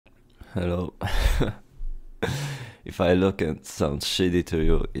Hello. If I look and sound shitty to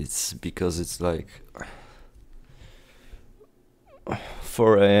you, it's because it's like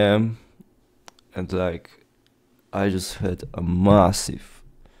 4 a.m. and like I just had a massive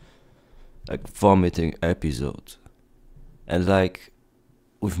vomiting episode. And like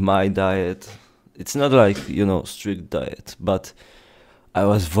with my diet, it's not like, strict diet, but I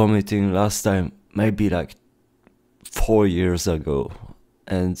was vomiting last time maybe like 4 years ago.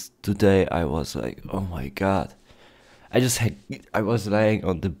 And today I was like, oh my god. I was lying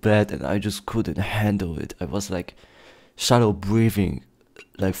on the bed and I just couldn't handle it. I was like shallow breathing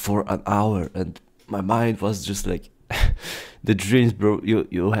like for an hour and my mind was just like the dreams, bro.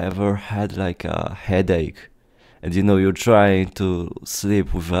 You ever had like a headache and you're trying to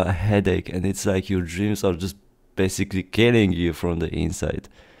sleep with a headache and it's like your dreams are just basically killing you from the inside.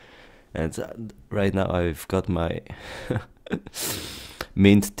 And right now I've got my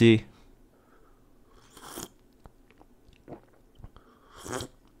mint tea.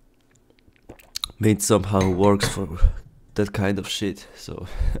 Mint somehow works for that kind of shit. So,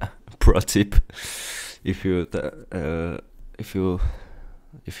 pro tip: if you if you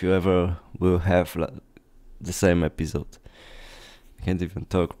if you ever will have the same episode, I can't even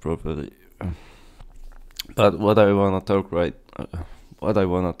talk properly. But what I wanna talk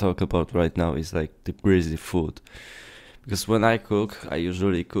about right now is like the greasy food, because when I cook, I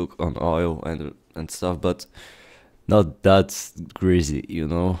usually cook on oil and stuff, but not that greasy.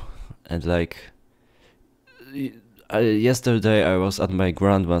 And like yesterday I was at my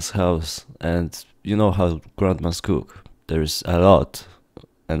grandma's house, and you know how grandmas cook. There's a lot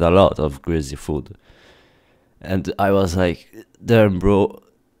of greasy food, and I was like, damn, bro,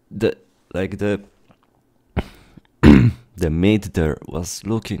 the the the meat there was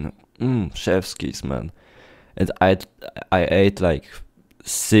looking chef's kiss, man. And I ate like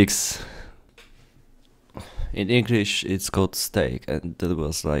six. In English, it's called steak, and there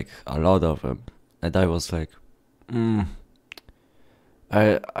was like a lot of them, and I was like, mm,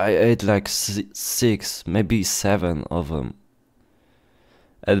 I ate like six, maybe seven of them,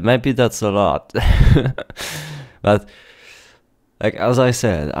 and maybe that's a lot, but like as I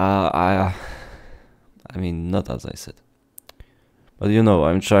said, I mean not as I said, but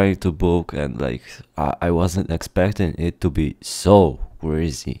I'm trying to book, and like I wasn't expecting it to be so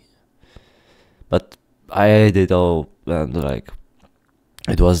greasy, but I ate it all, and like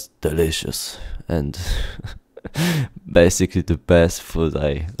it was delicious and basically the best food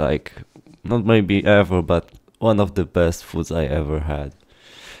I like, not maybe ever, but one of the best foods I ever had.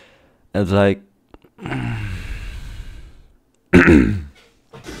 And like and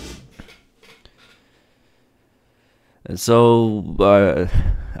so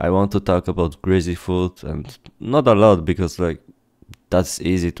I want to talk about greasy food, and not a lot because like that's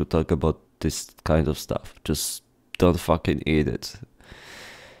easy to talk about this kind of stuff. Just don't fucking eat it.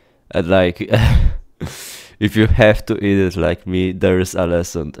 And like if you have to eat it like me, there is a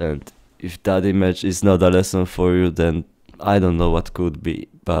lesson, and if that image is not a lesson for you, then I don't know what could be.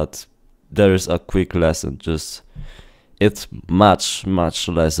 But there is a quick lesson: just eat much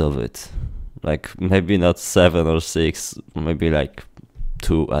less of it. Like maybe not seven or six, maybe like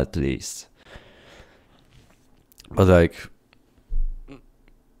two at least. But like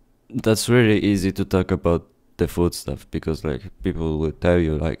that's really easy to talk about the food stuff, because like people will tell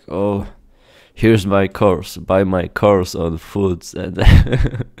you like, oh, here's my course, buy my course on foods, and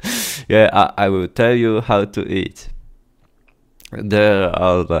yeah, I will tell you how to eat. There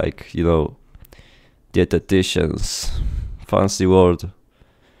are like, dietitians, fancy word.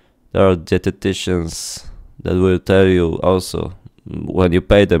 There are dietitians that will tell you also, when you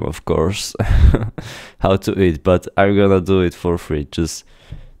pay them of course, how to eat, but I'm gonna do it for free. Just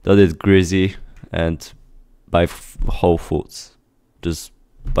don't eat greasy and buy whole foods. Just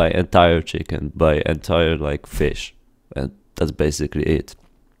buy entire chicken, buy entire like fish, and that's basically it.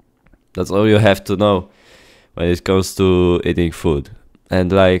 That's all you have to know when it comes to eating food.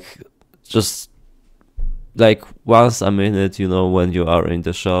 And like just like once a minute, when you are in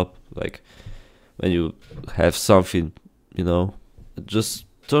the shop, like when you have something, just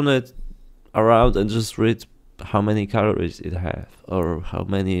turn it around and just read how many calories it have, or how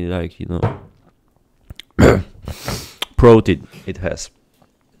many like protein it has.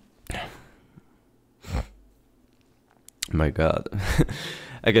 My god.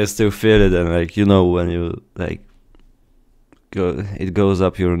 I can still feel it, and like when you like it goes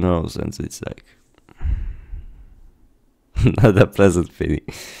up your nose, and it's like not a pleasant feeling.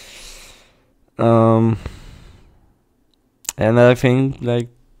 um and I think like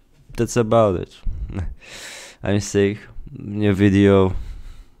that's about it. I'm sick. New video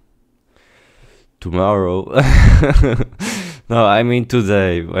tomorrow. No, I mean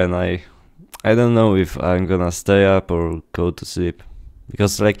today, when I don't know if I'm gonna stay up or go to sleep.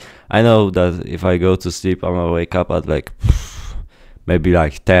 Because like I know that if I go to sleep I'm gonna wake up at like maybe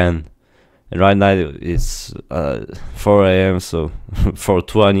like 10. And right now it's 4 a.m. so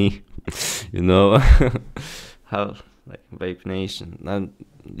 4:20. You know. How like Vape Nation. And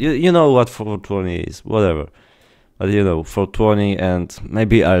you know what 4:20 is, whatever. But you know, 4:20, and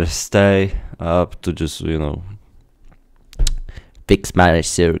maybe I'll stay up to just, you know, fix my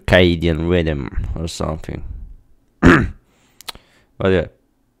circadian rhythm or something. But yeah,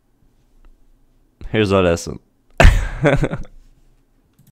 here's a lesson.